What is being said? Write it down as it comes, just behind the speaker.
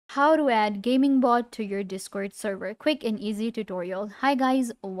How to add gaming bot to your Discord server. Quick and easy tutorial. Hi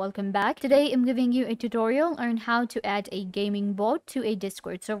guys, welcome back. Today I'm giving you a tutorial on how to add a gaming bot to a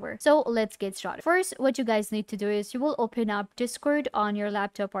Discord server. So let's get started. First, what you guys need to do is you will open up Discord on your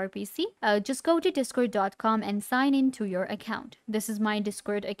laptop or PC. Just go to discord.com and sign in to your account. This is my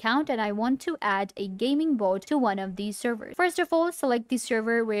Discord account and I want to add a gaming bot to one of these servers. First of all, select the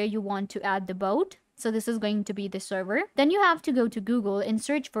server where you want to add the bot. So this is going to be the server. Then you have to go to Google and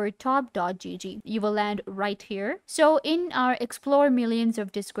search for top.gg. You will land right here. So in our explore millions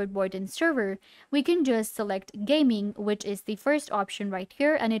of Discord board and server, we can just select gaming, which is the first option right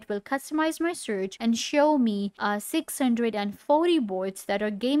here, and it will customize my search and show me 640 bots that are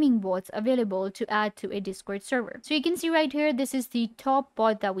gaming bots available to add to a Discord server. So you can see right here, this is the top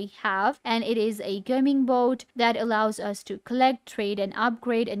bot that we have, and it is a gaming bot that allows us to collect, trade, and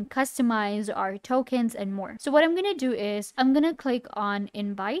upgrade and customize our tokens and more. So what I'm gonna do is I'm gonna click on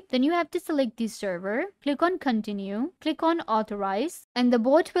invite. Then you have to select the server, click on continue, click on authorize, and the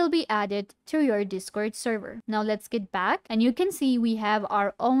bot will be added to your Discord server. Now let's get back and you can see we have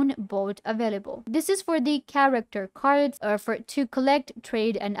our own bot available. This is for the character cards to collect,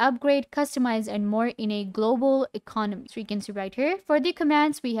 trade, and upgrade, customize, and more in a global economy. So you can see right here for the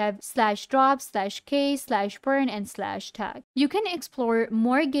commands we have /drop, /k, /burn, and /tag. You can explore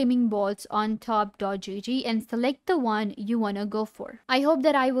more gaming bots on top.gg and select the one you want to go for. I hope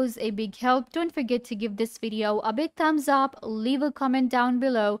that I was a big help. Don't forget to give this video a big thumbs up, leave a comment down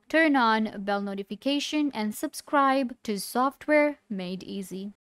below, turn on bell notification, and subscribe to Software Made Easy.